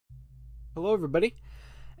Hello, everybody,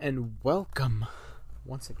 and welcome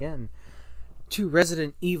once again to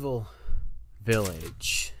Resident Evil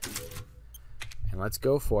Village. And let's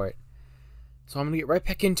go for it. So I'm gonna get right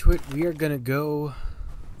back into it. We are gonna go.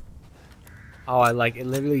 Oh, it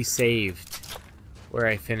literally saved where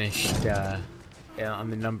I finished on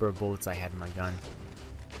the number of bullets I had in my gun.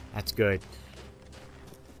 That's good.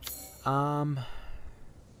 So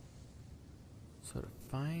to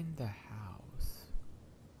find the house.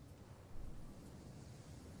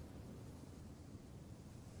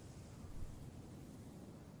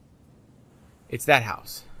 It's that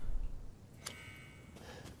house.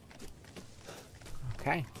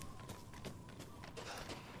 Okay.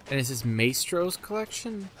 And this is Maestro's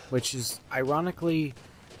collection, which is ironically,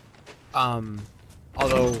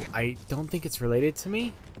 although I don't think it's related to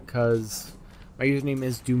me, because my username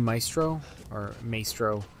is Maestro, or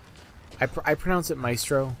Maestro. I pronounce it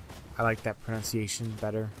Maestro. I like that pronunciation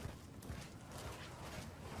better.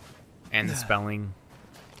 And the spelling.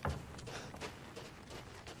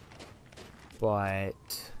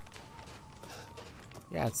 But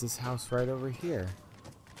yeah, it's this house right over here.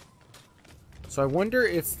 So I wonder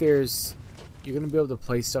if you're gonna be able to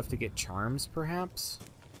play stuff to get charms, perhaps,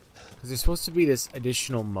 because there's supposed to be this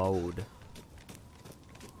additional mode.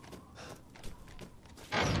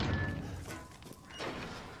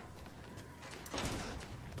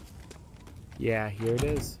 Yeah, here it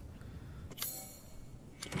is.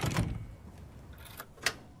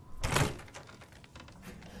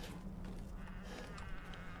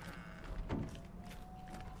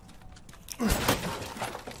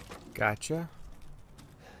 Gotcha.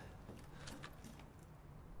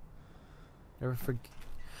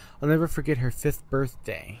 I'll never forget her 5th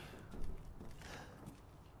birthday.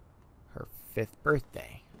 Her 5th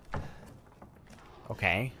birthday.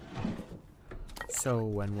 Okay. So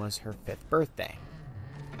when was her 5th birthday?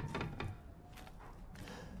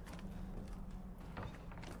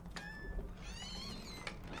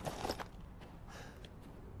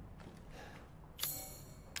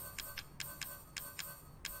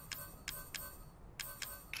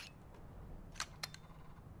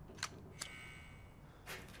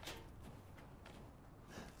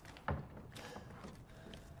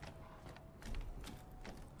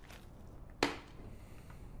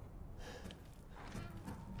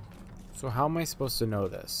 So how am I supposed to know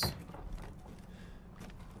this?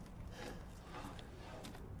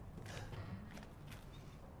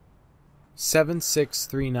 Seven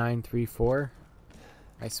 63934.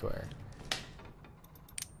 I swear.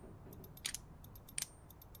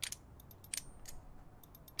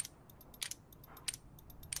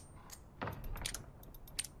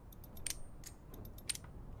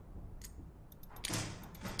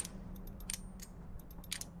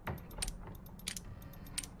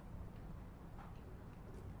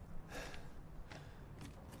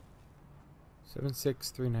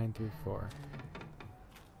 763934.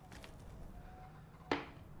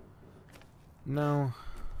 No.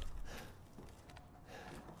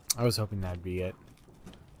 I was hoping that'd be it.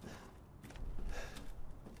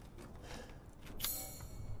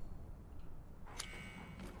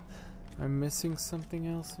 I'm missing something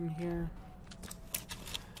else in here.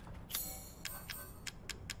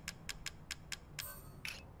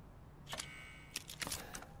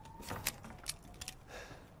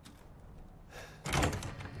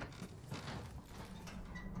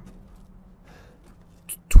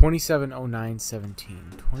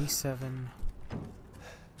 $2709.17. 27.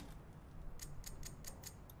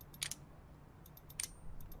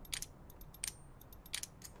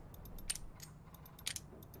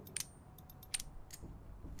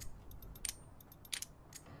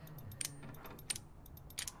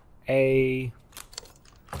 A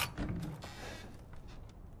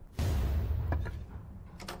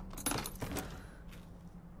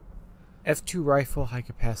F2 rifle, high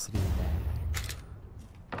capacity mag.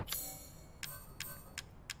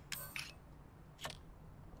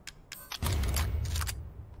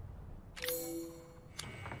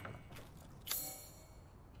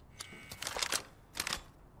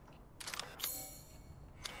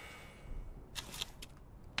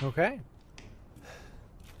 Okay.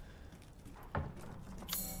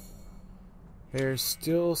 There's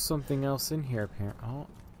still something else in here, apparently. Oh.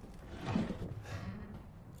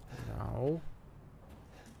 No.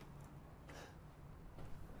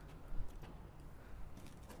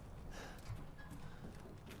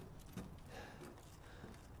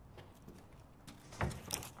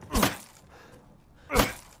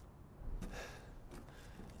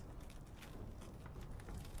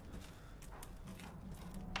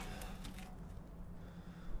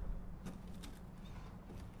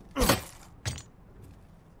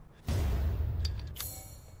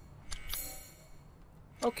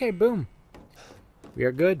 Okay, boom. We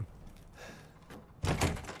are good.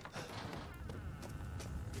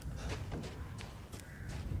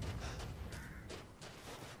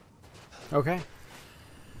 Okay.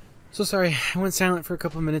 So sorry, I went silent for a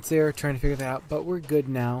couple minutes there trying to figure that out, but we're good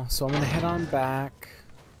now. So I'm going to head on back.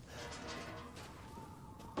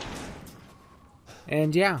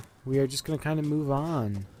 And yeah, we are just going to kind of move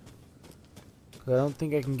on. 'Cause I don't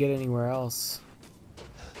think I can get anywhere else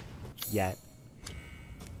yet.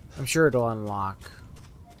 I'm sure it'll unlock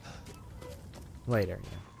later,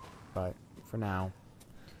 yeah. But for now.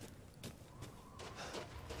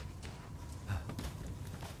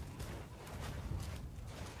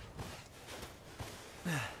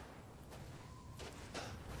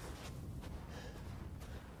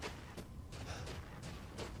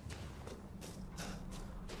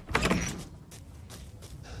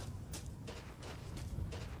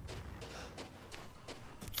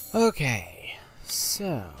 Okay,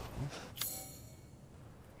 so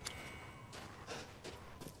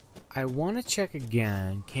I want to check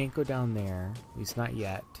again. Can't go down there, at least not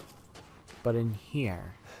yet. But in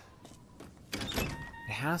here, it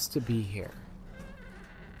has to be here.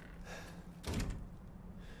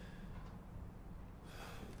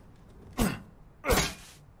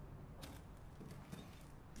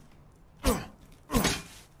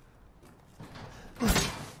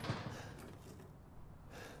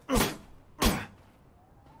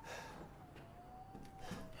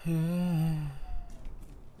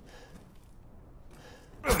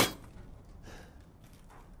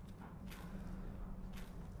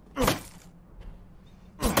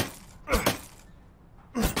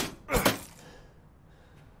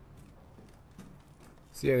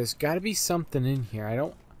 So yeah, there's got to be something in here. I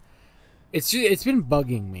don't. It's been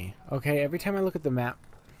bugging me. Okay, every time I look at the map,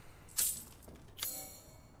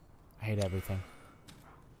 I hate everything.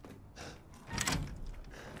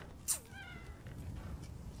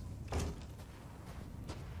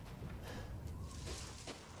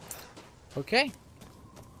 Okay.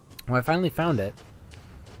 Well, I finally found it.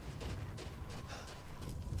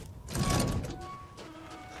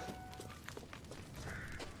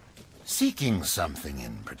 Seeking something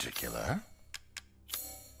in particular?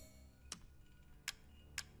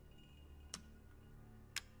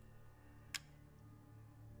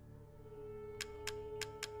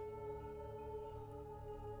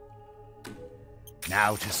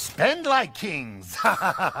 Now to spend like kings! Ha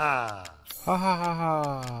ha ha ha! Ha ha ha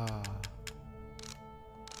ha!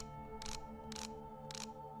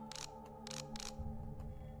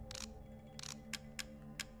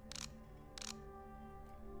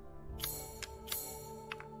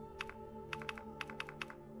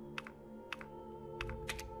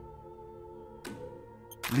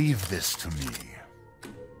 Leave this to me.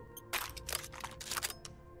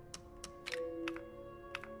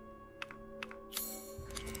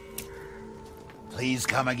 Please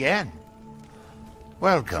come again.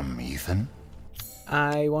 Welcome, Ethan.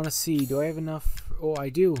 I want to see. Do I have enough? Oh, I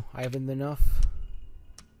do. I have enough.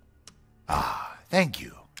 Ah, thank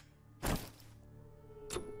you.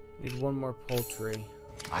 Need one more poultry.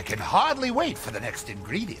 I can hardly wait for the next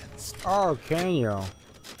ingredients. Oh, can you?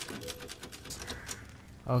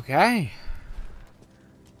 Okay.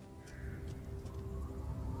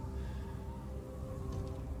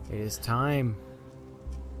 It is time.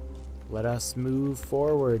 Let us move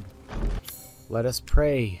forward. Let us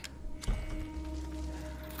pray.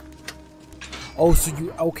 Oh, so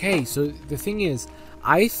you... Okay, so the thing is,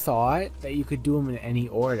 I thought that you could do them in any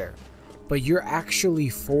order. But you're actually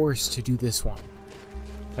forced to do this one.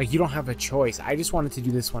 Like, you don't have a choice. I just wanted to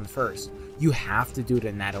do this one first. You have to do it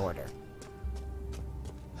in that order.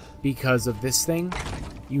 Because of this thing,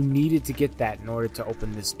 you needed to get that in order to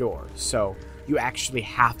open this door. So, you actually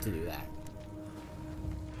have to do that.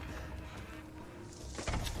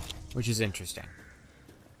 Which is interesting.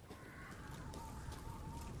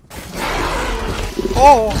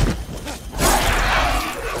 Oh!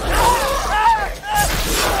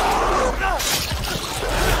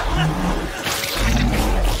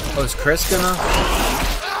 Oh, is Chris gonna...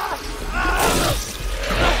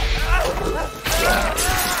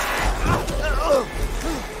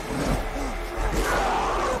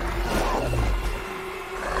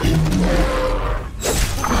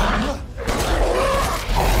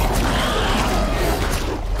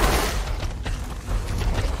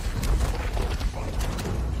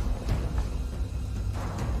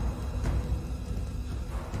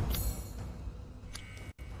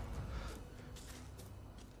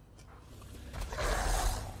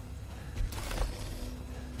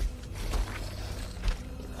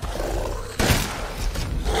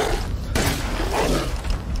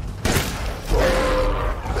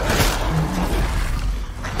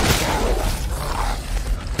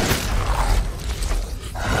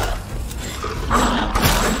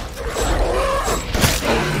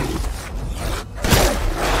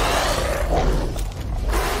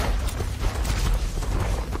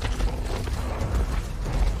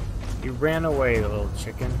 Run away, little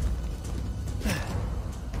chicken.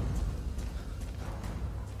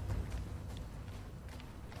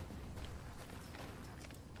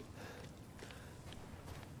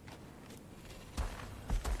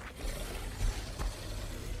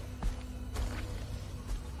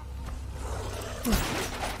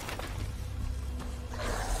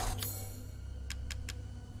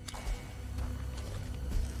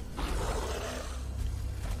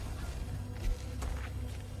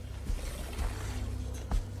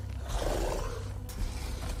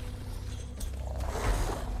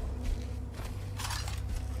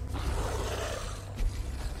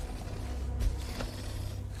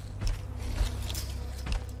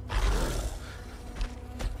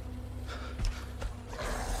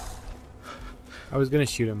 I was gonna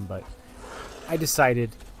shoot him, but I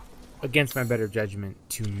decided, against my better judgment,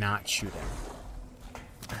 to not shoot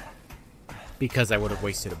him. Because I would have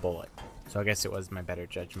wasted a bullet. So I guess it was my better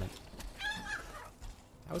judgment.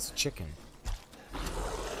 That was a chicken.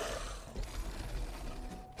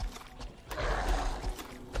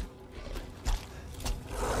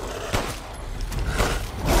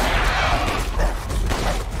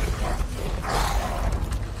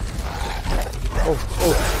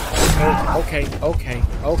 Okay.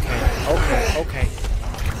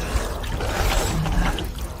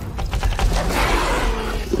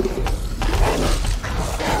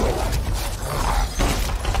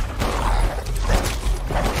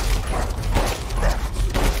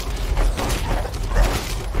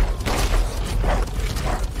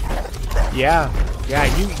 Yeah,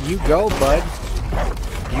 you go, bud.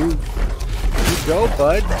 You go,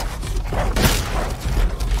 bud.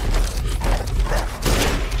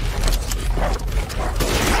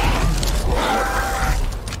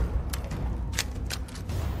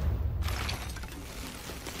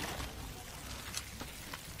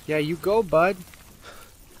 Yeah, you go, bud.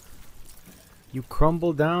 You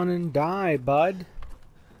crumble down and die, bud.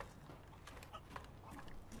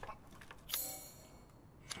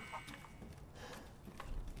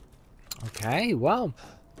 Okay, well,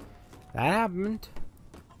 that happened.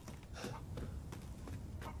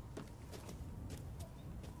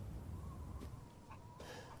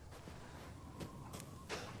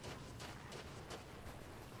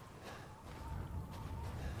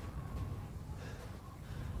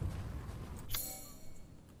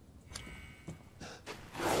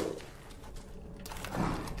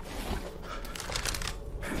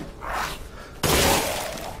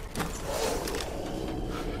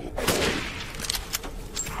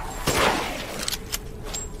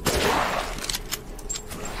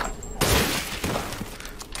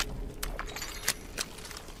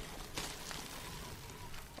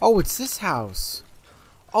 Oh, it's this house.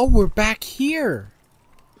 Oh, we're back here.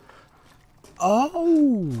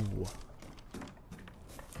 Oh.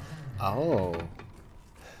 Oh.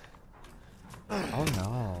 Oh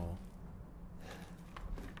no.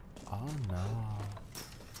 Oh no.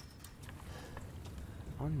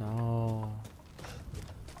 Oh no.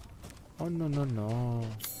 Oh no no no.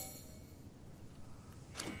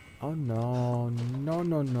 Oh no. No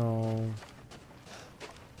no no.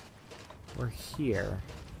 We're here.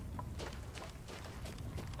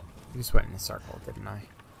 I just went in a circle, didn't I?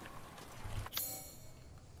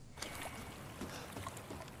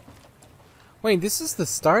 Wait, this is the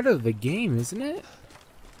start of the game, isn't it?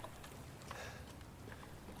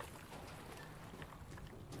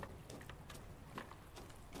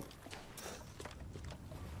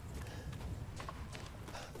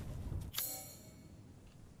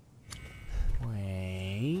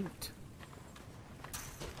 Wait.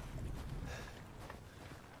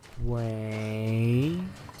 Wait.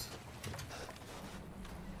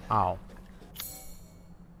 Oh.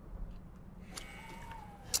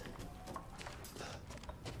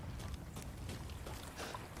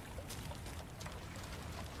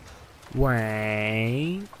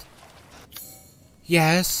 Wait.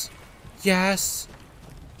 Yes. Yes.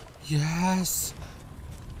 Yes.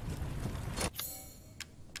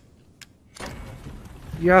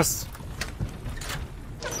 Yes.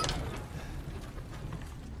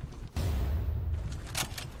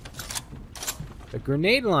 The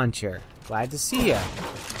grenade launcher. Glad to see ya.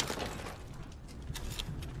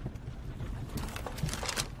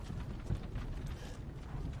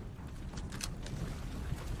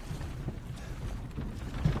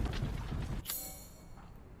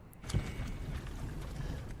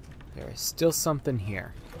 There is still something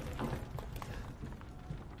here.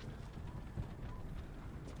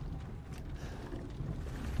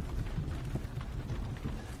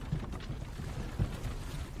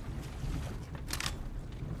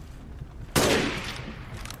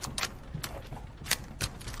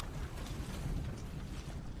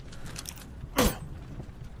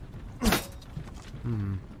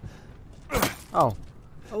 Oh,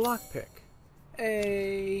 a lockpick.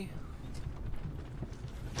 And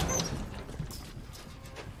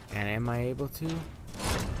am I able to?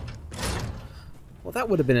 Well, that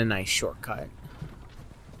would have been a nice shortcut.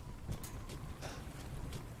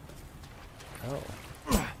 Oh.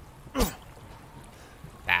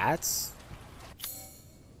 That's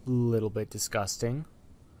a little bit disgusting.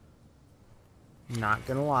 Not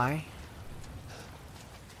gonna lie.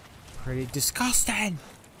 Pretty disgusting!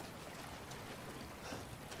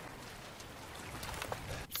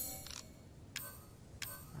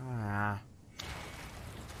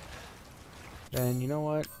 Then, you know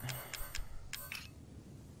what?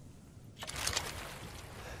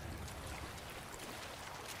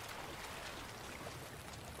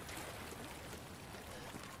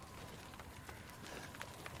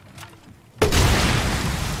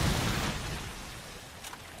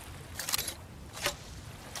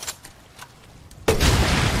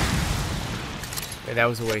 Okay, that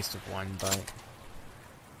was a waste of one, but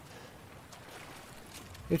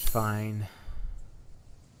it's fine.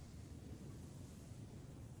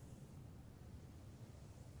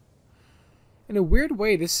 In a weird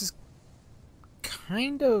way, this is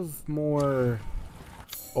kind of more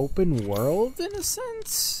open world in a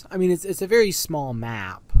sense. I mean, it's a very small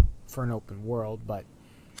map for an open world, but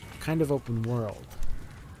kind of open world.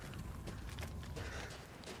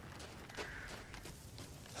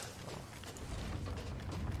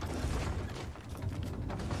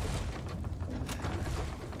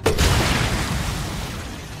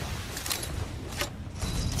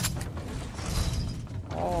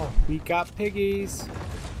 We got piggies.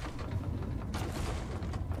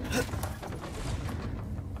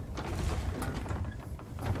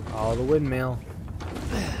 Oh, the windmill.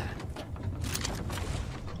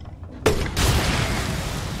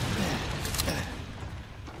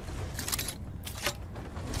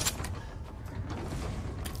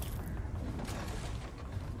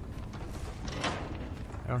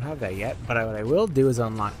 I don't have that yet, but what I will do is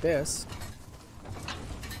unlock this.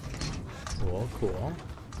 Cool, cool.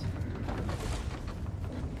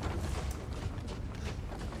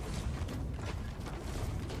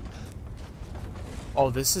 Oh,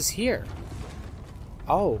 this is here.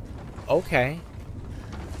 Oh, okay.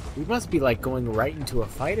 We must be like going right into a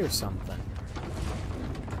fight or something.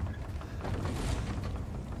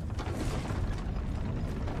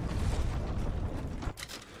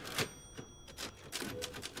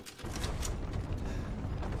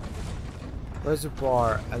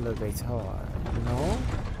 Reservoir elevator. No?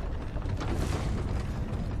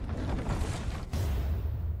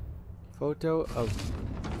 Photo of...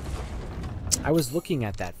 I was looking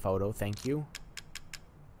at that photo, thank you.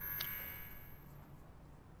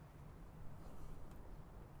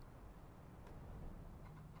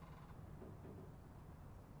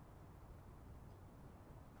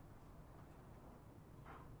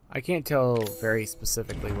 I can't tell very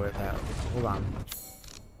specifically where that... Hold on.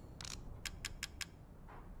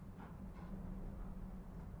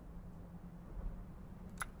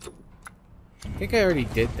 I think I already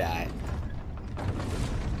did that.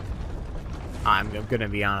 I'm gonna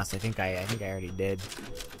be honest. I think I already did.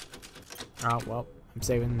 Oh well, I'm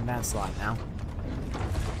saving that slot now.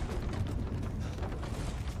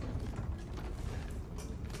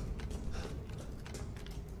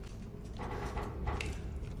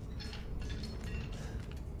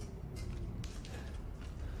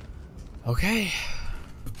 Okay.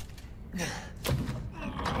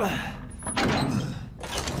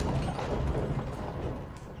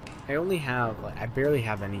 I only have, like, I barely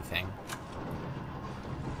have anything.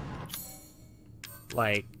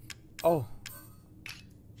 Like, oh.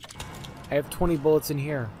 I have 20 bullets in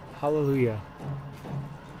here. Hallelujah.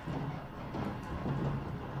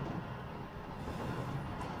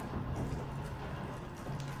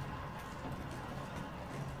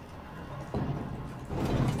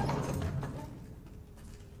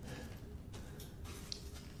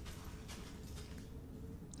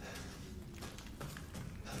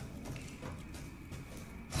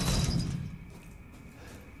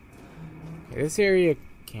 This area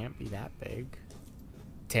can't be that big.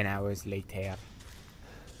 10 hours later.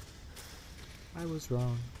 I was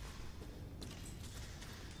wrong.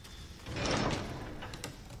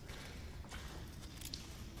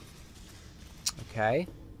 Okay.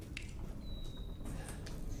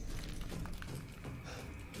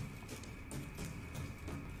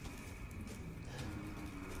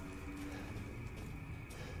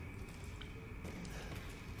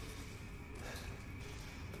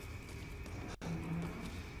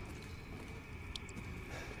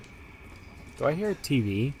 Do I hear a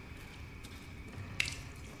TV?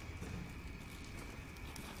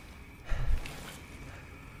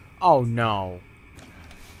 Oh no.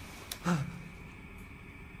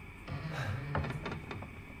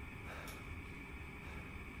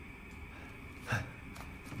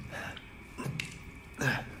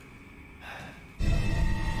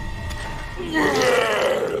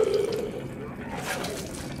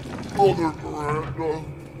 Mother Miranda,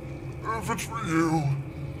 if it's for you,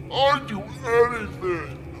 I'd do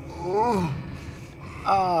anything.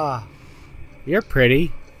 You're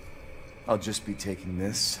pretty. I'll just be taking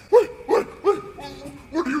this. Wait. What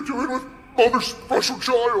are you doing with Mother's special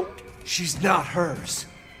child? She's not hers.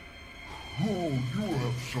 Oh, you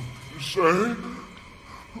have something to say?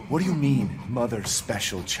 What do you mean, mother's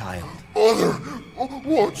special child? Mother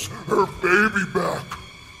wants her baby back.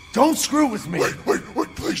 Don't screw with me! Wait,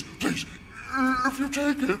 please. If you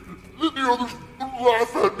take it, then the others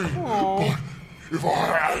laugh at me. Aww. But if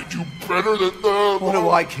I do better than them... What do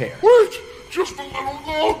I care? Wait, just a little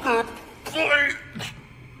longer, please.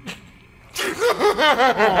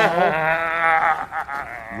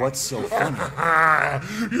 What's so funny?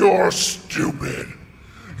 You're stupid.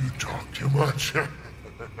 You talk too much.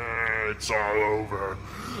 It's all over.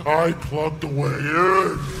 I plugged the way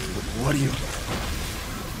in. What do you...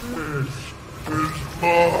 This is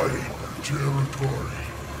my territory.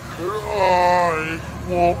 And I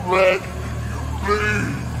won't let you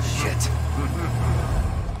leave. Shit.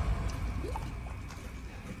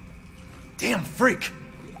 Damn freak!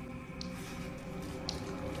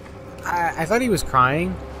 I thought he was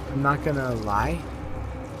crying. I'm not gonna lie.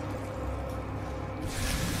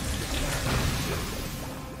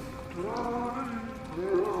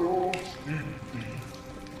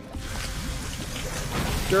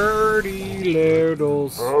 Dirty little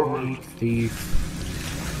sneak thief.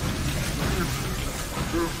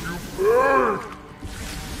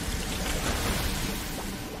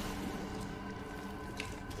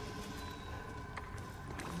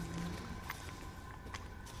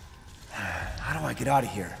 How do I get out of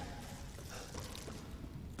here?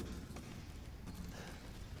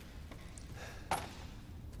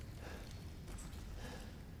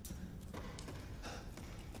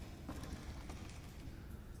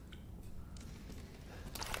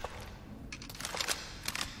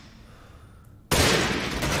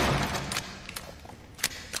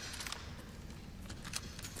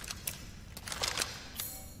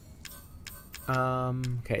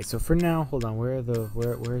 Okay, so for now, hold on, where's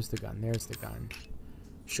the gun? There's the gun.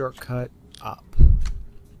 Shortcut up.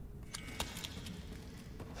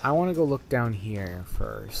 I want to go look down here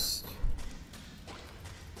first.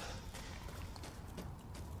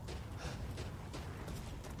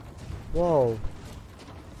 Whoa.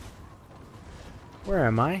 Where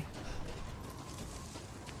am I?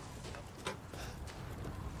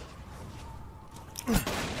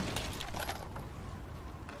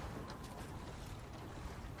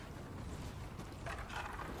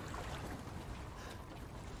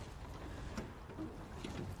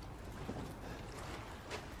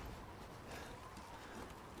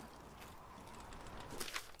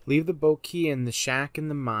 Leave the boat key in the shack in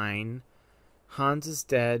the mine. Hans is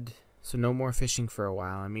dead, so no more fishing for a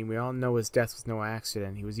while. I mean, we all know his death was no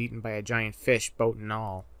accident. He was eaten by a giant fish, boat and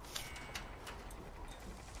all.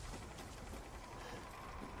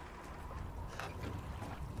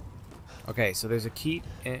 Okay, so there's a key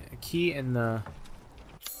in the...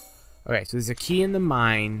 Okay, so there's a key in the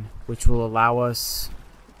mine, which will allow us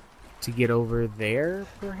to get over there,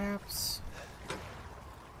 perhaps?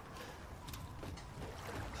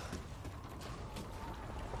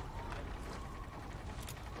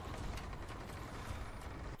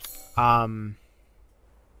 How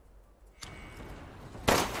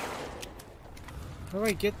do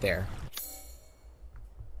I get there?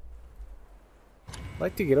 I'd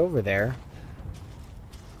like to get over there.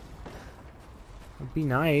 It'd be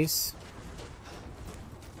nice.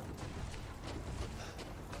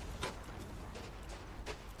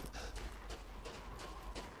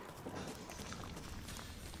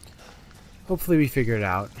 Hopefully we figure it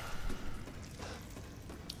out.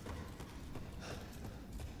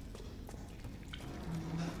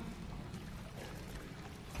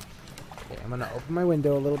 I'm gonna open my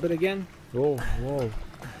window a little bit again. Whoa.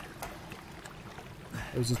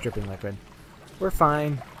 It was just dripping liquid. We're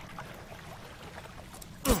fine.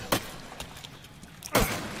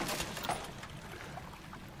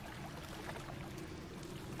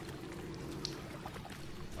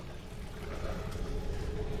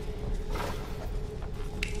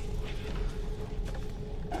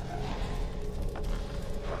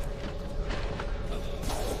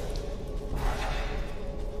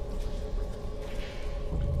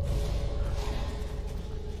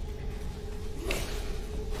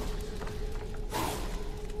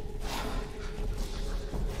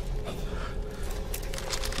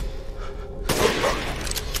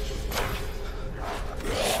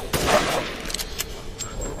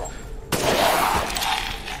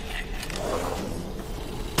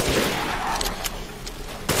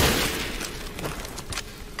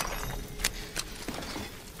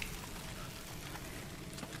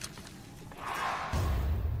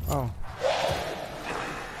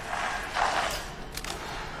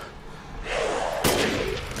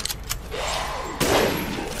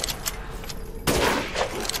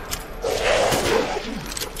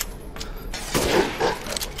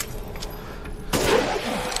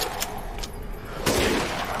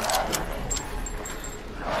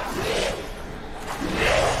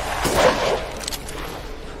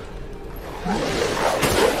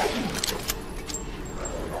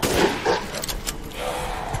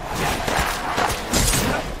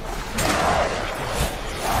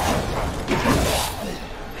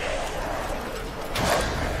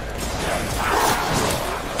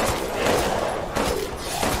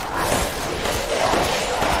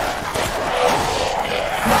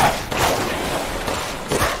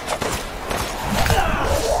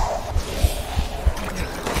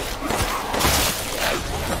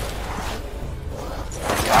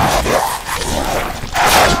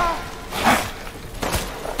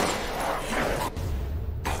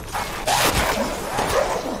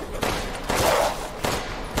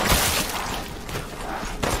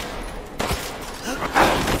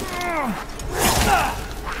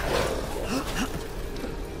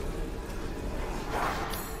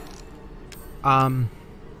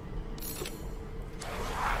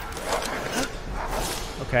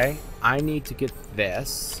 Okay, I need to get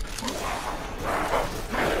this.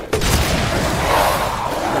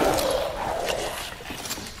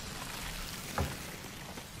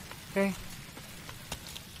 Okay.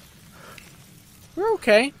 We're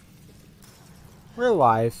okay. We're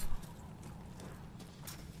alive.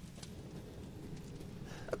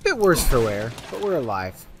 A bit worse for wear, but we're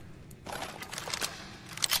alive.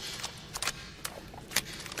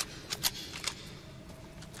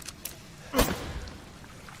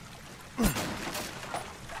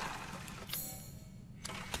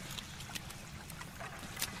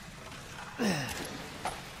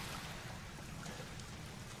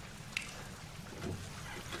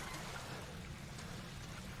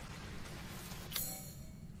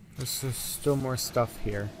 There's still more stuff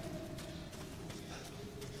here.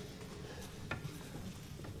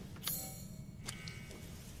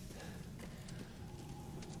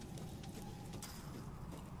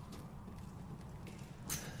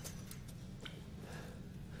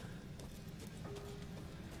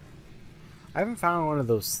 I haven't found one of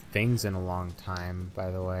those things in a long time, by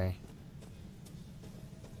the way.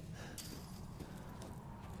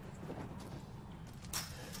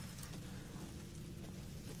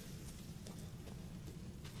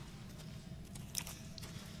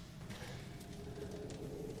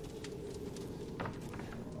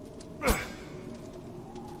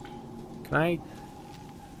 Can I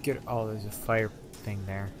get... Oh, there's a fire thing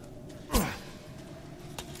there.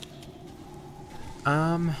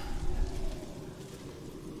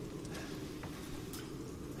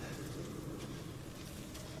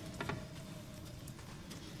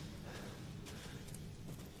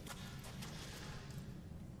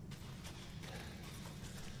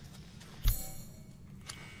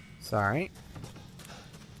 Sorry.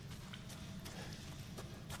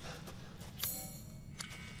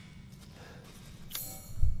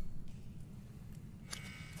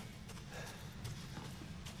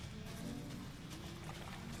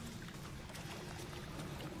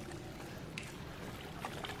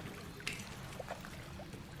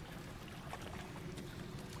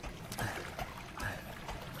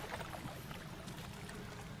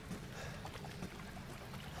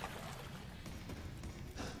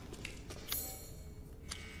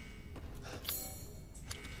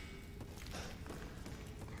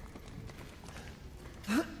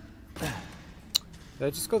 Did I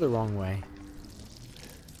just go the wrong way?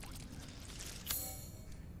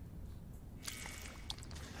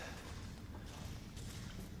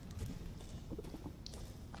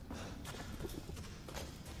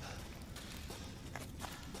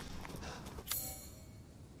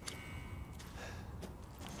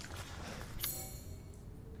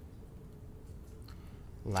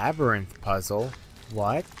 Labyrinth puzzle?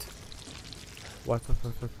 What? What?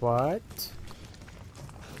 What? What?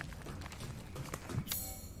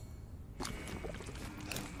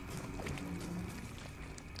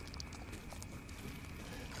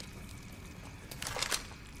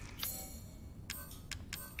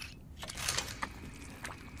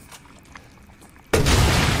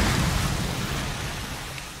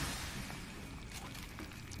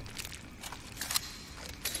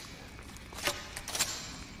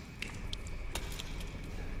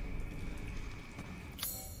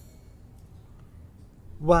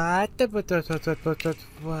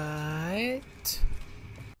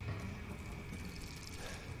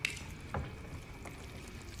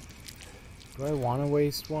 Do I want to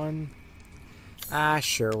waste one? Ah,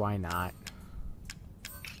 sure, why not?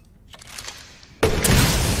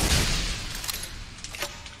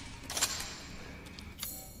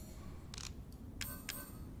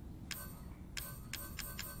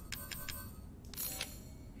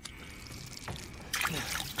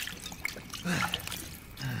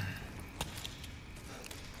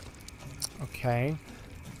 Okay.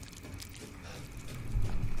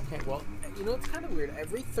 Okay, well, you know, it's kind of weird.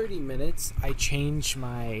 Every 30 minutes, I change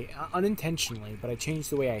my... unintentionally, but I change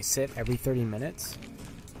the way I sit every 30 minutes.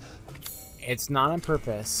 It's not on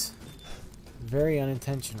purpose. Very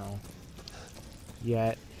unintentional.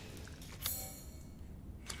 Yet...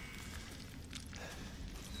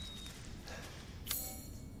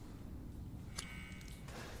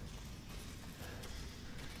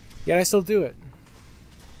 yet I still do it.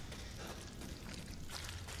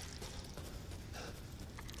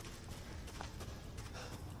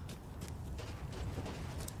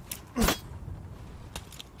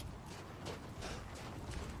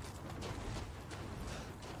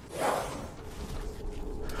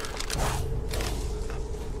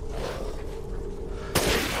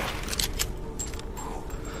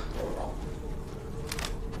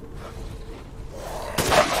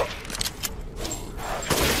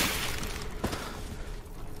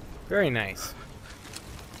 Very nice.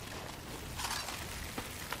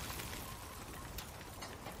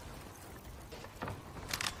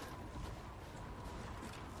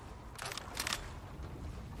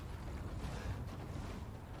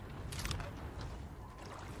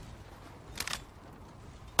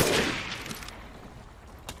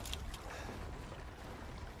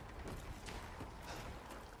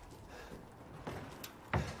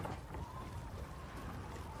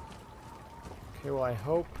 Okay, well, I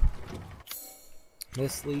hope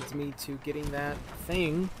this leads me to getting that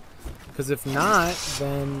thing, because if not,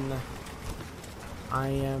 then I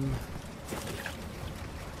am...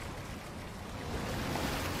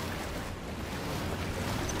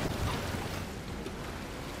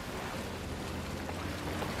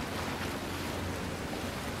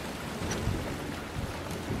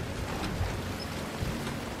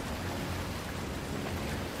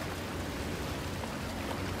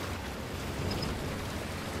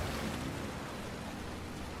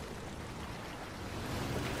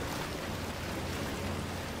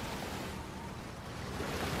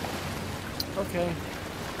 Okay.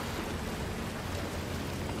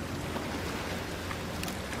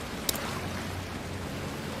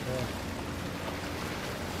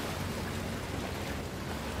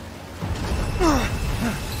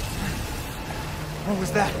 What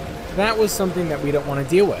was that? That was something that we don't want to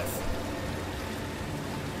deal with.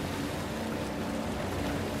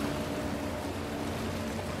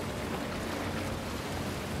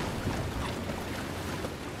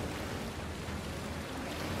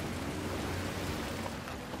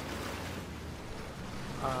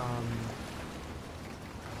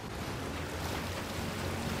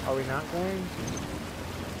 Are we not going?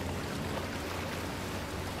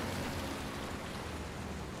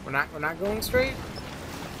 We're not going straight?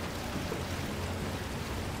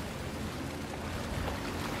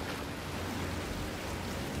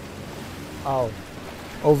 Oh.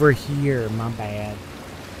 Over here, my bad.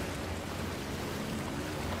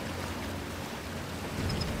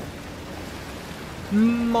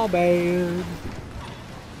 My bad.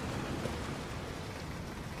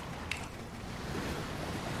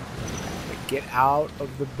 Get out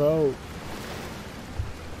of the boat.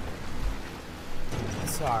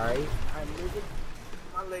 Sorry, I'm moving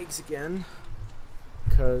my legs again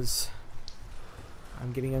because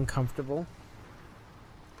I'm getting uncomfortable.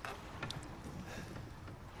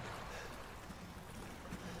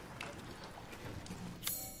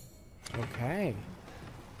 Okay.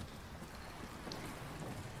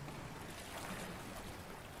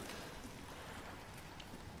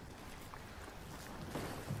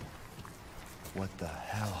 What the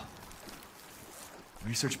hell?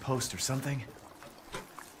 Research post or something?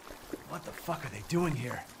 What the fuck are they doing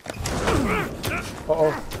here?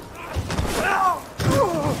 Uh-oh.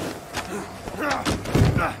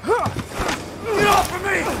 Get off of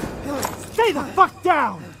me! Stay the fuck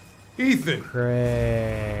down! Ethan!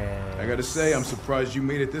 Great. I gotta say, I'm surprised you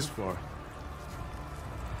made it this far.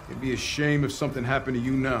 It'd be a shame if something happened to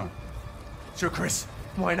you now. Sure, Chris.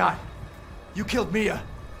 Why not? You killed Mia.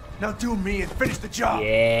 Now do me and finish the job.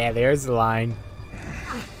 Yeah, there's the line.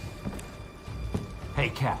 Hey,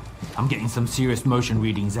 Cap. I'm getting some serious motion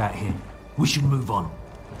readings out here. We should move on.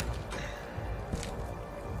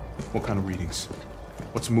 What kind of readings?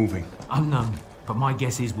 What's moving? Unknown, but my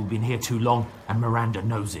guess is we've been here too long, and Miranda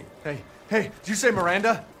knows it. Hey, did you say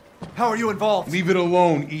Miranda? How are you involved? Leave it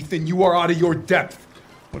alone, Ethan. You are out of your depth.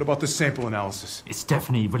 What about the sample analysis? It's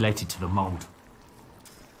definitely related to the mold.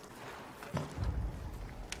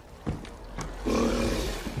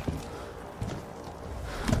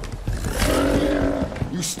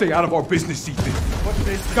 You stay out of our business, Ethan. What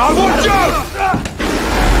business? God, watch out!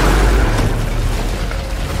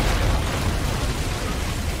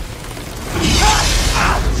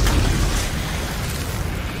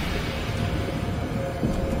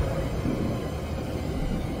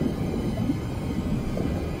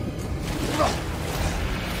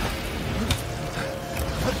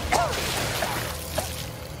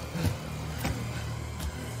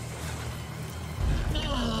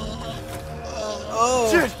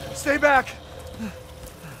 Shit! Stay back!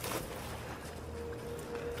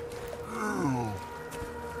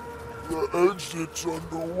 The exit's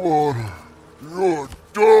underwater. You're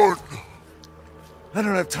done. I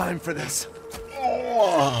don't have time for this.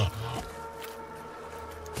 Oh.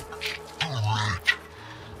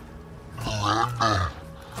 Miranda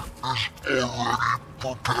is already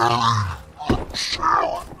preparing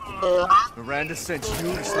ceremony. Miranda sent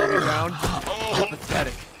you to slow me down?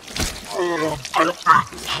 Pathetic.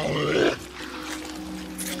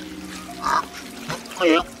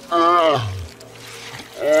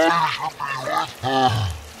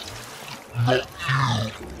 What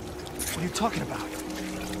are you talking about?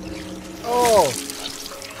 Oh!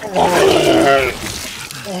 What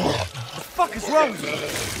the fuck is wrong with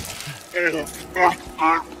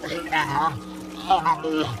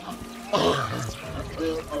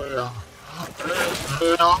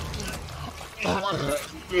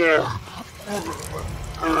you?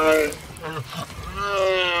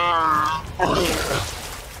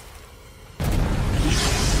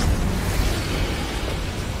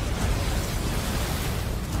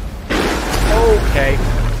 Okay.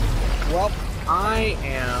 Well, I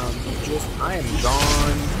am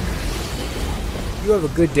gone. You have a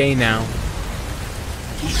good day now.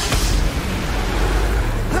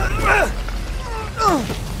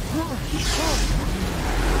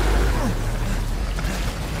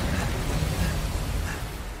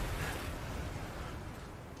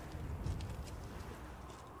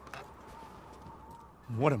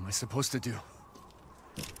 What am I supposed to do?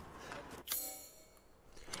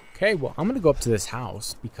 Okay, well, I'm gonna go up to this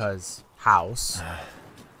house because house.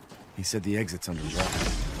 He said the exit's underwater.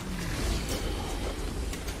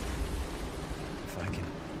 If I can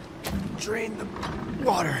drain the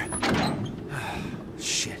water.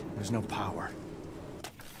 Shit, there's no power.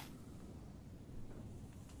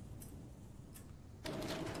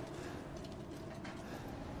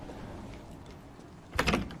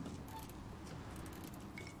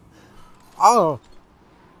 Oh.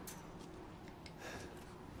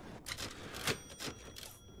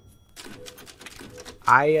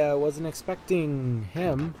 I wasn't expecting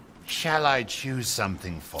him. Shall I choose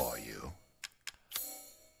something for you?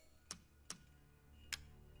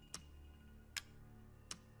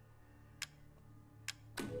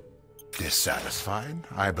 Dissatisfied?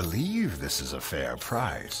 I believe this is a fair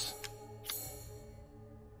price.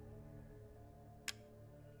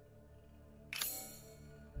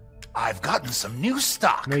 I've gotten some new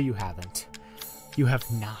stock. No, you haven't. You have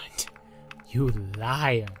not. You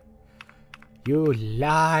liar. You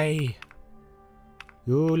lie.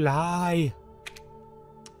 You lie.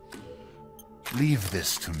 Leave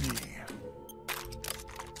this to me.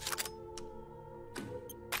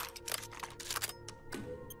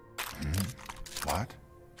 What?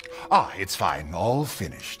 Ah, it's fine. All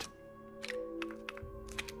finished.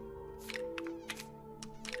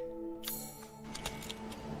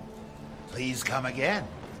 Please come again.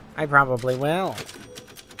 I probably will.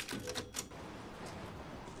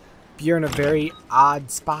 You're in a very odd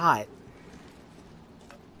spot.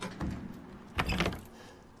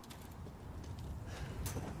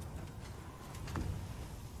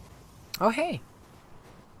 Oh, hey.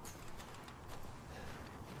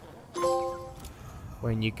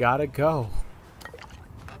 When you gotta go.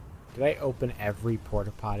 Did I open every porta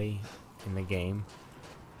potty in the game?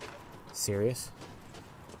 Serious?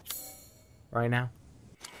 Right now?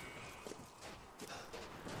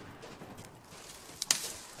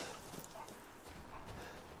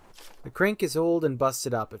 The crank is old and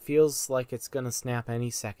busted up. It feels like it's gonna snap any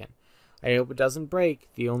second. I hope it doesn't break.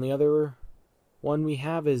 The only other one we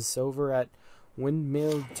have is over at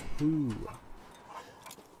Windmill 2.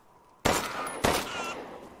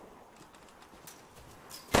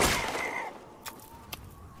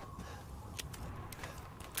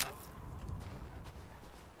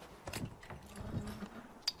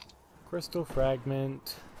 Crystal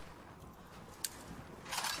fragment.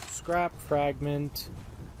 Scrap fragment.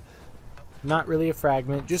 Not really a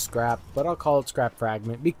fragment, just scrap, but I'll call it scrap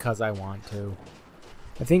fragment because I want to.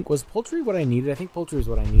 I think, was poultry what I needed? I think poultry is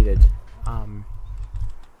what I needed.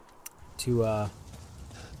 To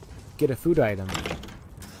get a food item.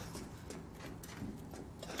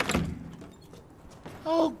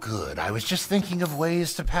 Oh, good. I was just thinking of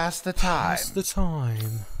ways to pass the time. Pass the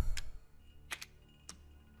time.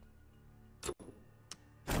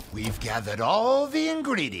 We've gathered all the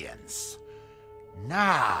ingredients.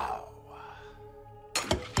 Now...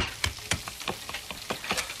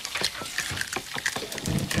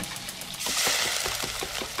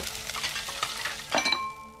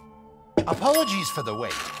 Apologies for the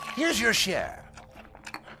wait. Here's your share.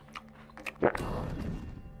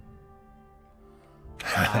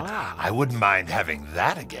 I wouldn't mind having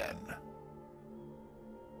that again.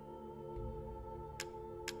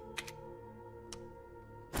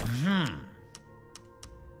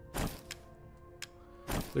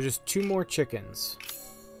 There's just 2 more chickens.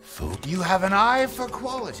 Food. You have an eye for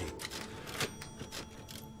quality.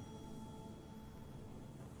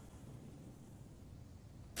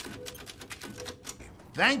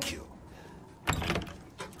 Thank you.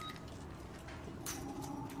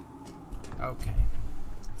 Okay.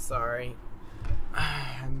 Sorry.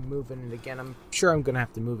 I'm moving it again. I'm sure I'm gonna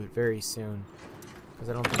have to move it very soon. Because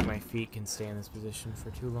I don't think my feet can stay in this position for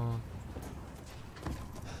too long.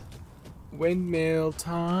 Windmill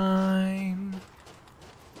time.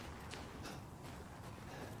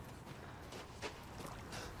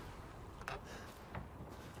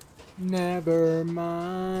 Never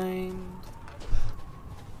mind.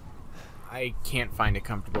 I can't find a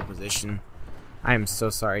comfortable position. I am so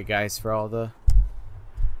sorry, guys, for all the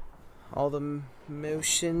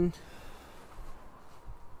motion.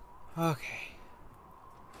 Okay.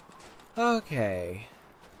 Okay.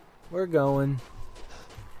 We're going.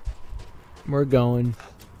 We're going.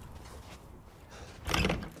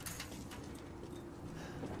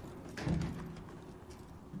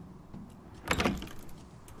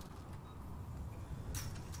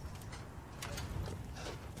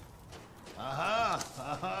 Aha!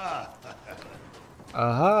 Aha!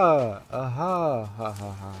 Aha! Aha! Ha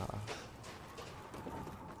ha ha.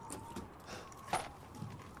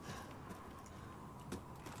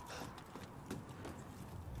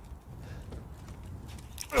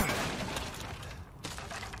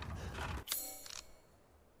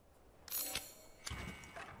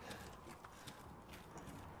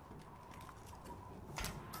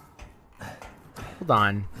 Hold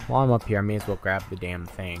on. While I'm up here, I may as well grab the damn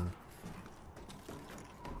thing.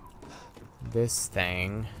 This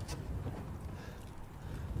thing.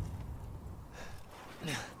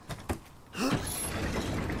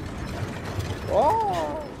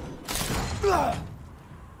 Oh!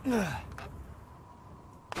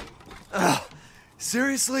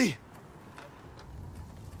 Seriously?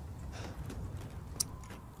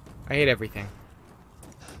 I hate everything.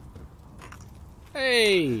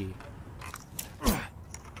 Hey!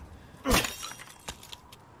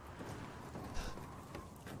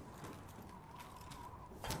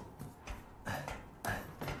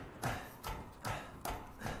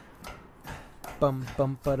 Bum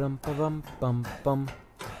bum ba-dum ba-dum bum bum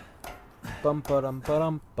bum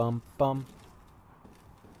ba-dum bum bum.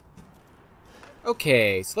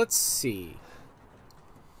 Okay, so let's see.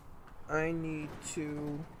 I need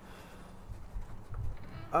to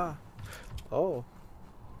oh.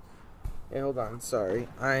 Hey, hold on, sorry.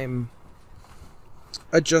 I'm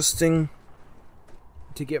adjusting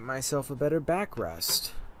to get myself a better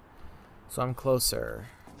backrest. So I'm closer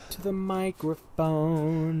to the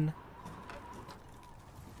microphone.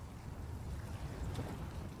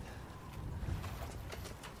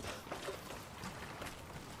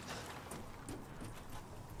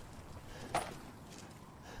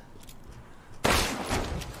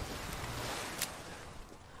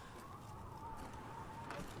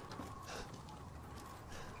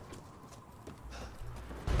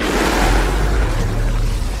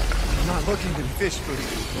 Looking to fish food.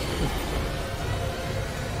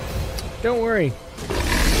 Don't worry.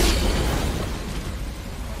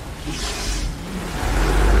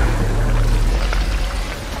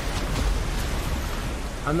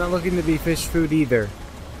 I'm not looking to be fish food either.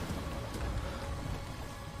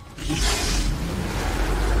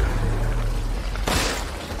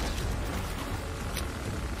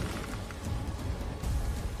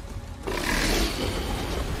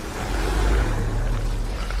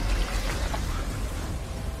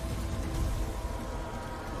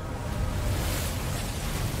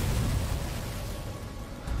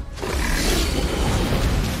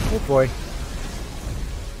 Oh boy.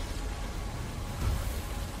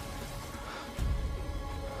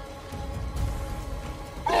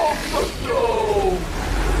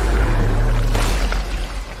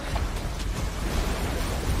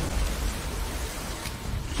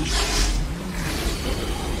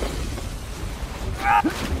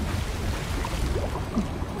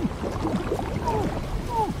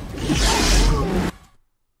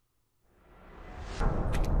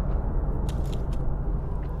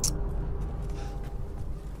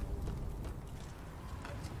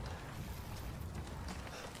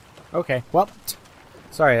 Okay, well,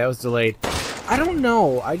 sorry, that was delayed. I don't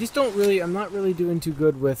know, I'm not really doing too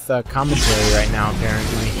good with commentary right now,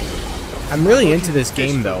 apparently. I'm really into this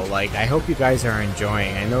game, though. Like, I hope you guys are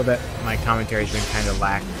enjoying. I know that my commentary's been kind of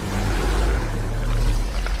lacking.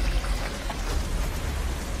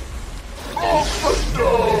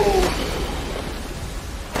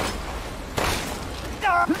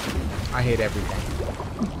 I hate everything.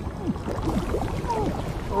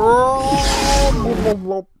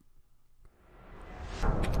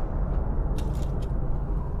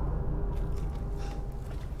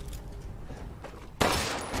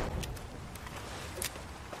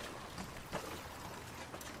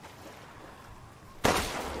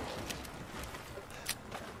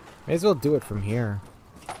 May as well do it from here,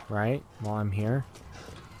 right? While I'm here.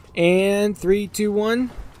 And 3, 2,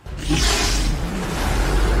 1.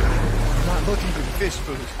 not looking for fish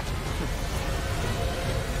food.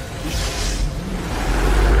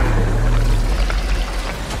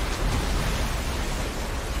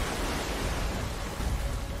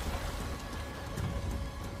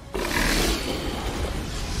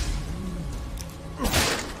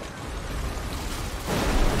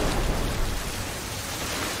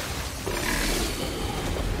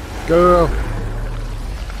 Go.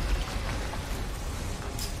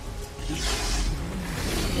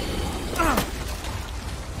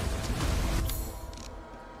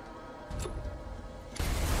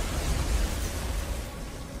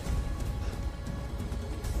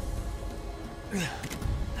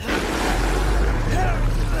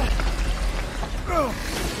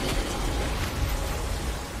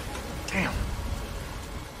 Damn.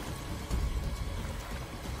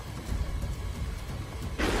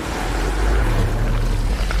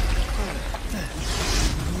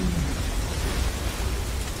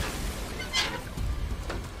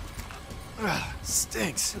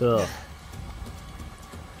 Stinks. Ugh.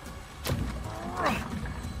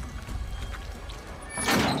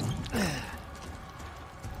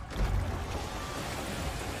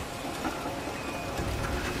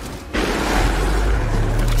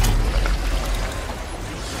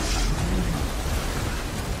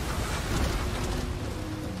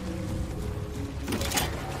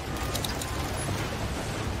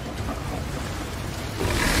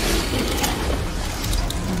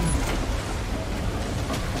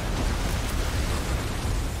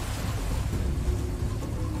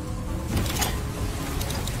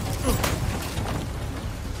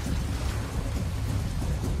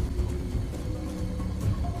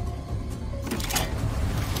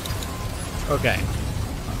 Okay.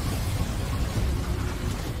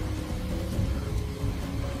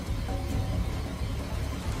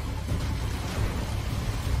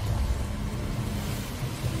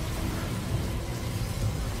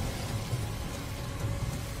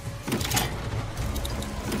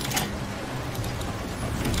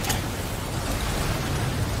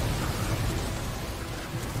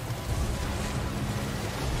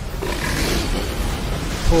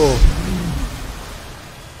 Oh.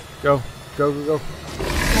 Go. Go, go, go.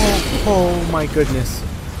 Oh, oh my goodness.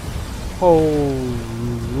 Holy.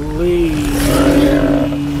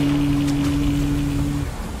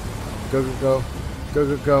 Go, go, go. Go,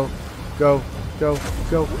 go, go. Go, go,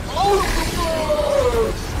 go.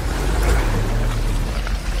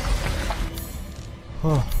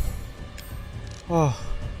 Oh. Oh.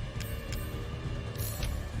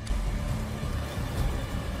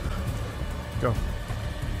 Go.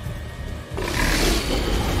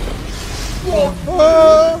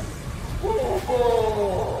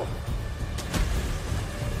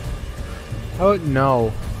 Oh,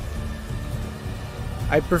 no.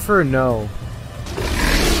 I prefer no.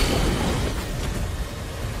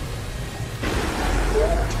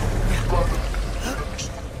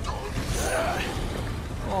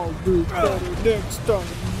 I'll do better next time,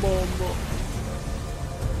 Mama.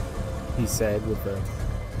 He said with a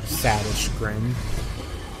saddish grin.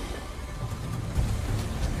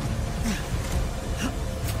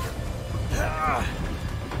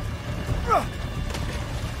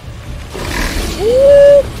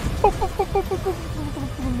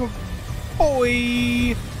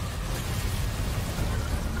 Boy.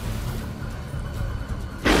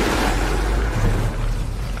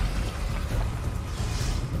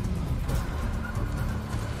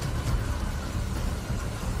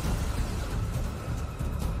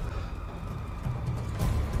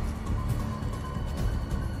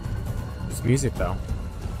 This music though.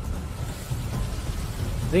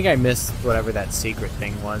 I think I missed whatever that secret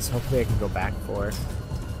thing was. Hopefully I can go back for it.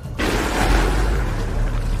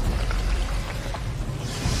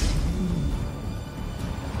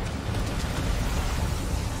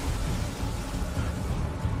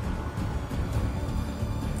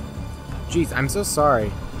 Jeez, I'm so sorry.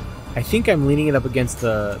 I think I'm leaning it up against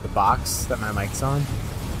the box that my mic's on.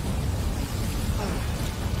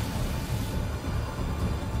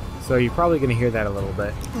 So you're probably going to hear that a little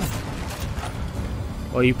bit.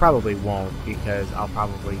 Well, you probably won't, because I'll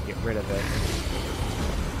probably get rid of it.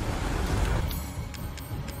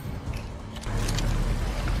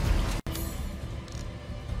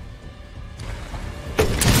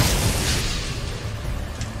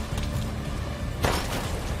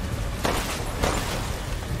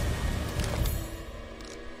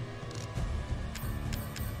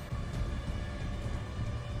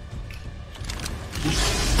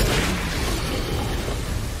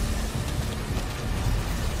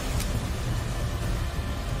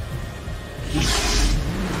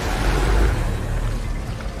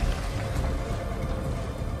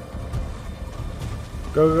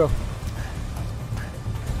 Go, go, go.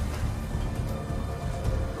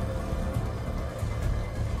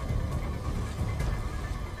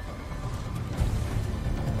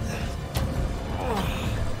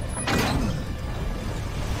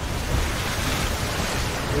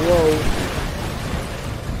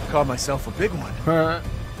 Whoa. Caught myself a big one. Huh.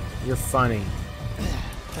 You're funny.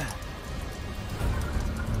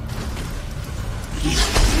 We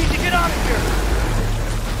need to get out of here!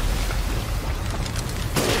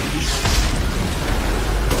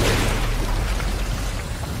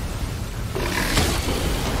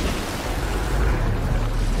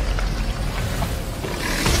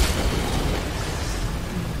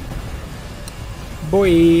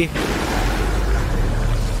 Boy.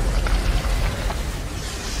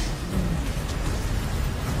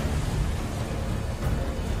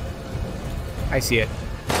 I see it.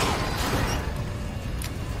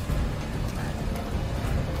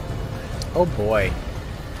 Oh boy.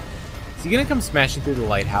 Is he gonna come smashing through the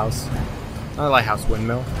lighthouse? Not a lighthouse,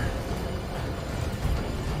 windmill.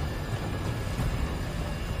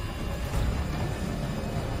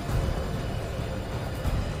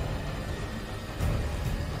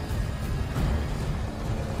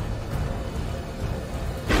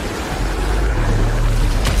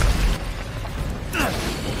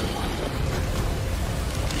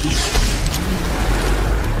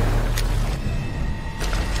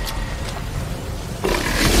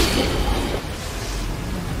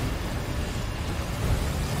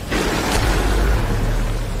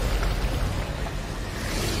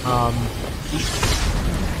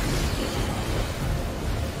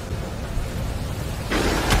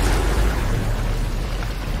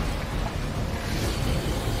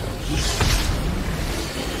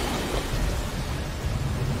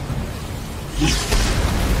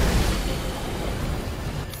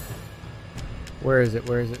 Where is it?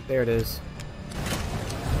 Where is it? There it is.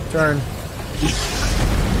 Turn.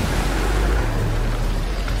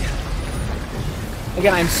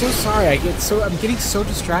 Again, I'm so sorry. I'm getting so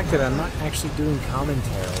distracted. I'm not actually doing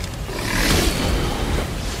commentary.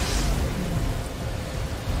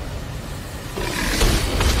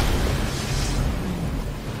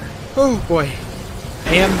 Oh boy.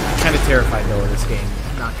 I am kind of terrified though of this game.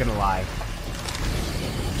 Not gonna lie.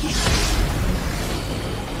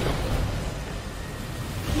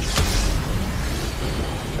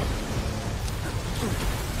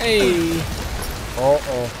 Hey!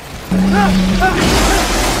 Uh-oh.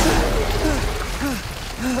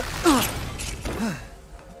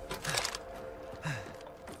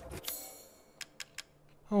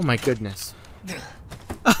 Oh my goodness.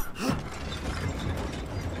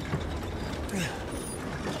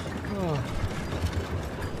 Oh.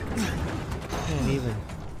 Can't even.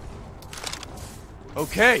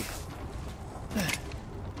 Okay.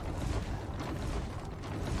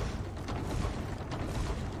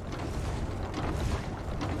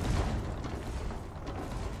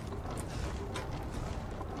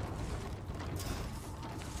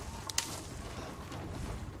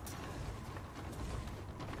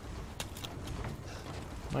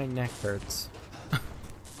 My neck hurts.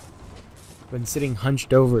 Been sitting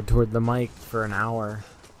hunched over toward the mic for an hour.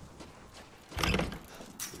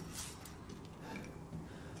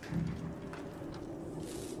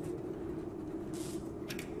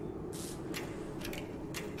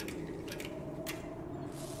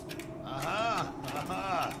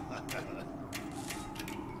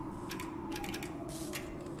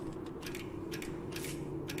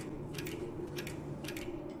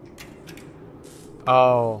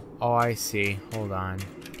 Oh, I see. Hold on.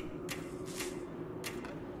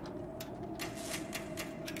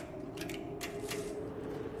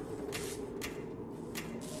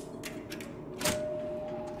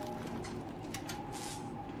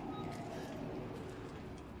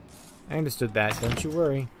 I understood that, don't you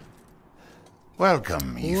worry.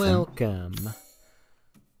 Welcome, Ethan. Welcome.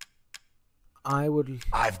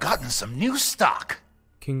 I've gotten some new stock.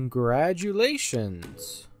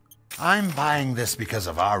 Congratulations. I'm buying this because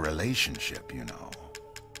of our relationship, you know.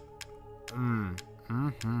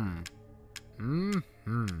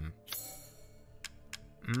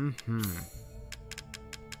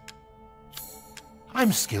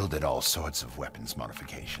 I'm skilled at all sorts of weapons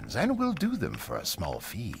modifications, and will do them for a small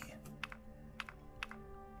fee.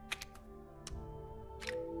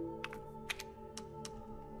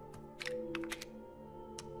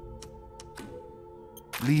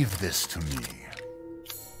 Leave this to me.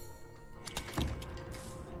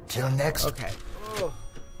 Till next. Okay.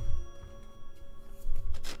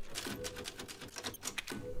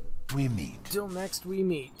 We meet. Till next we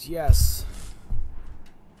meet, yes.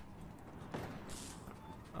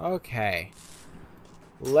 Okay.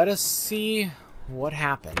 Let us see what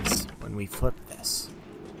happens when we flip this.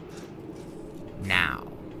 Now.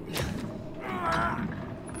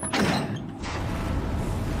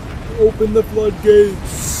 Open the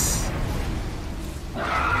floodgates.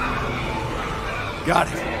 Got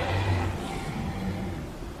it.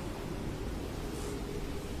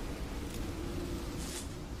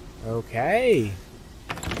 Okay.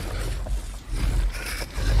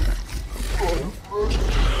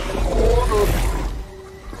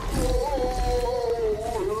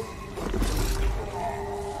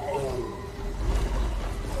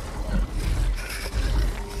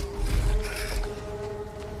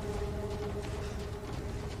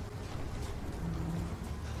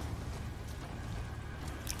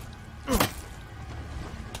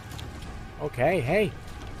 Okay, hey.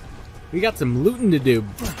 We got some looting to do.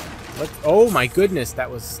 Oh my goodness,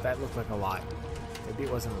 that looked like a lot. Maybe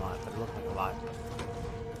it wasn't a lot, but it looked like a lot.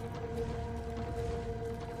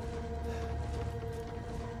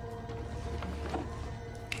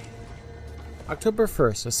 October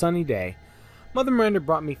 1st, a sunny day. Mother Miranda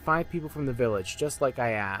brought me 5 people from the village, just like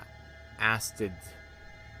I asked.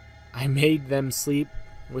 I made them sleep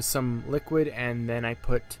with some liquid, and then I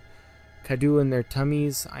put Kadul in their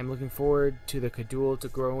tummies. I'm looking forward to the Kadul to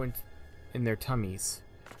grow in their tummies.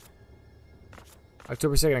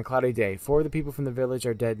 October 2nd, a cloudy day. 4 of the people from the village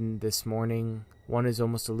are dead this morning. 1 is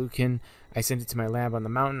almost a Lucan. I sent it to my lab on the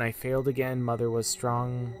mountain. I failed again. Mother wants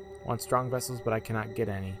strong vessels, but I cannot get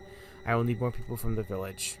any. I will need more people from the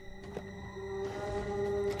village.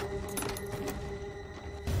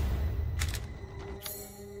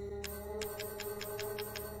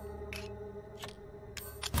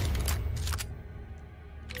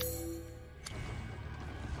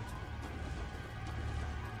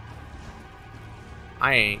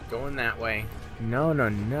 I ain't going that way. No, no,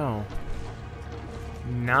 no.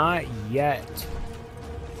 Not yet.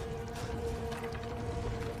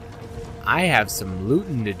 I have some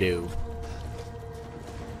looting to do.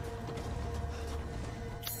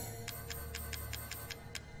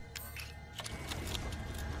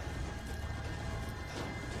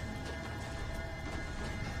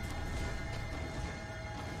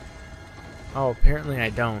 Oh, apparently I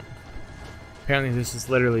don't. Apparently this is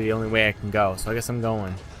literally the only way I can go, so I guess I'm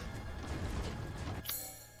going.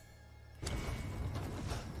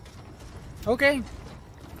 Okay.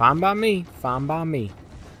 Fine by me. Fine by me.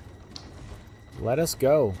 Let us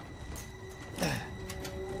go.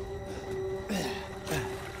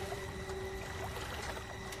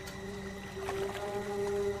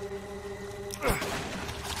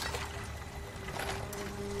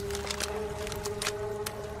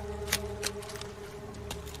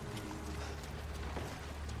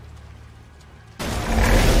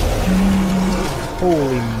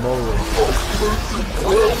 Holy moly.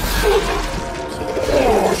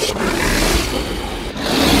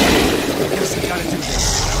 I guess I gotta do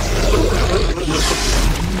this.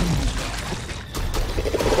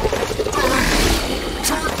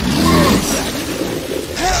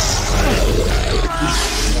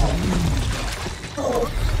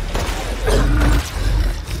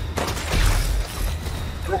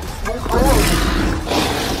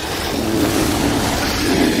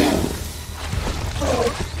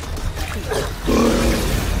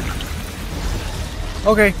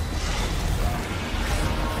 Okay.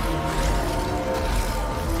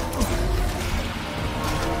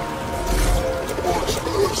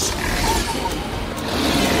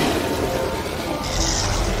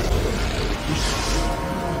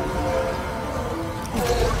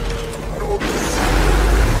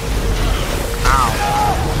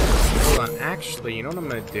 Actually, you know what I'm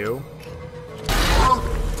gonna do?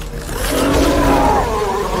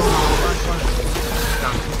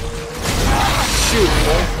 Shoot,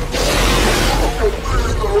 boy.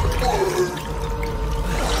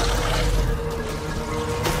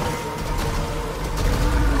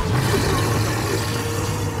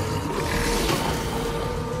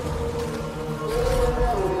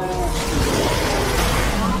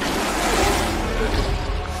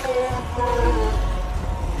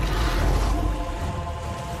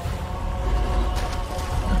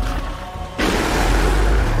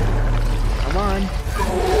 Come on.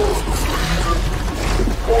 Come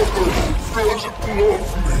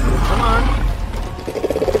on.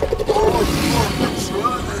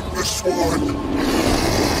 This one.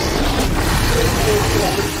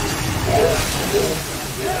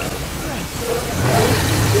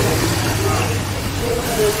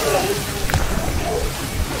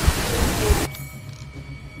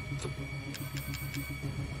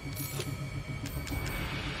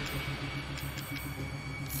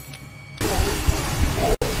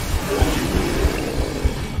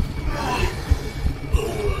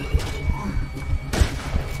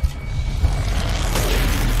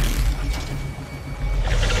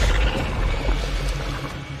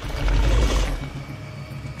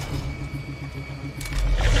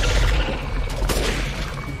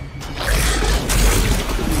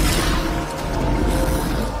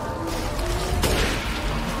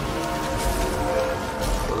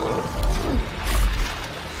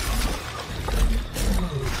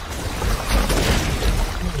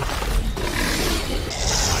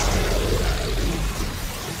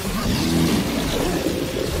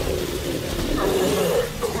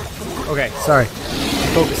 Okay, sorry.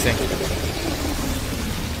 Focusing.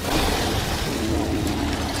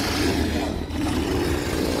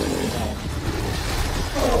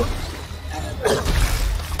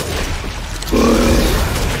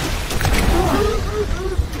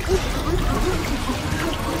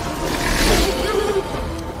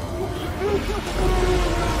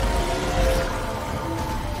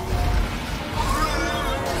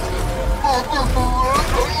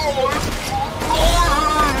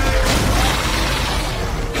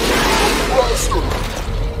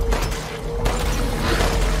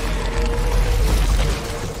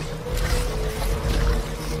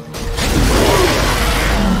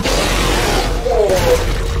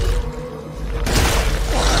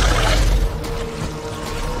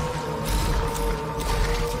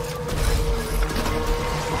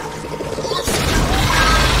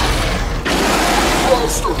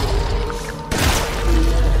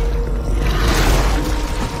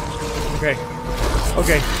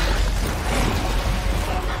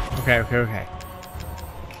 Okay. Okay. Okay.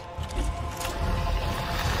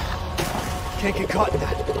 Can't get caught in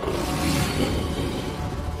that.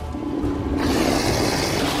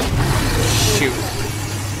 Shoot.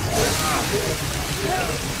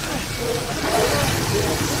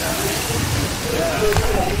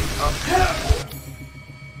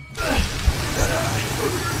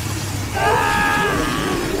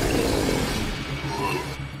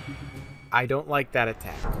 I don't like that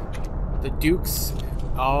attack. The Duke's...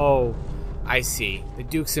 Oh, I see. The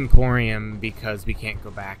Duke's Emporium because we can't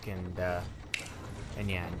go back and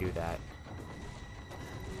do that.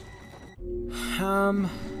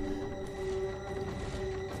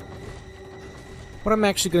 What I'm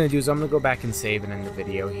actually going to do is I'm going to go back and save and end the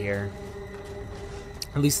video here.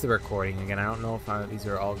 At least the recording. Again, I don't know if these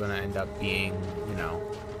are all going to end up being, you know,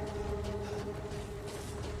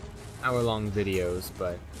 hour-long videos,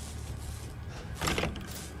 but...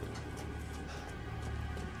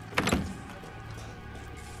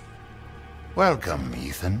 Welcome,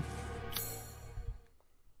 Ethan.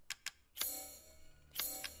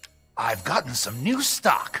 I've gotten some new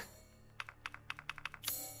stock.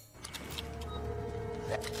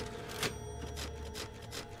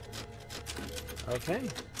 Okay.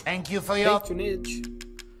 Thank you for your patronage.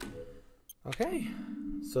 Okay.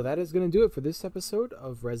 So that is going to do it for this episode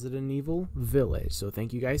of Resident Evil Village. So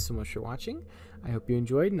thank you guys so much for watching. I hope you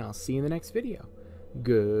enjoyed, and I'll see you in the next video.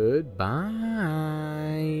 Goodbye.